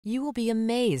You will be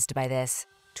amazed by this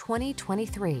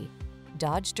 2023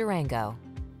 Dodge Durango.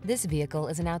 This vehicle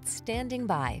is an outstanding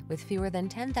buy with fewer than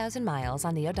 10,000 miles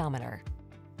on the odometer.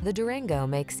 The Durango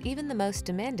makes even the most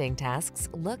demanding tasks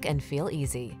look and feel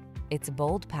easy. Its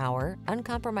bold power,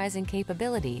 uncompromising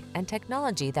capability, and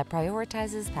technology that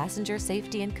prioritizes passenger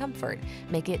safety and comfort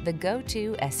make it the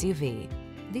go-to SUV.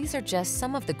 These are just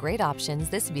some of the great options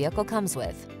this vehicle comes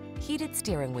with: heated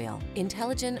steering wheel,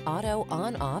 intelligent auto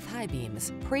on-off high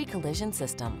beams, pre-collision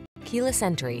system, keyless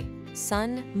entry,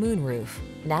 sun, moonroof,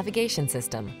 navigation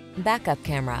system, backup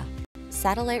camera,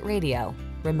 satellite radio,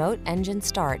 remote engine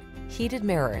start, heated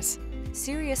mirrors.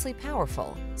 Seriously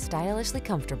powerful, stylishly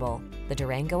comfortable. The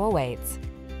Durango awaits.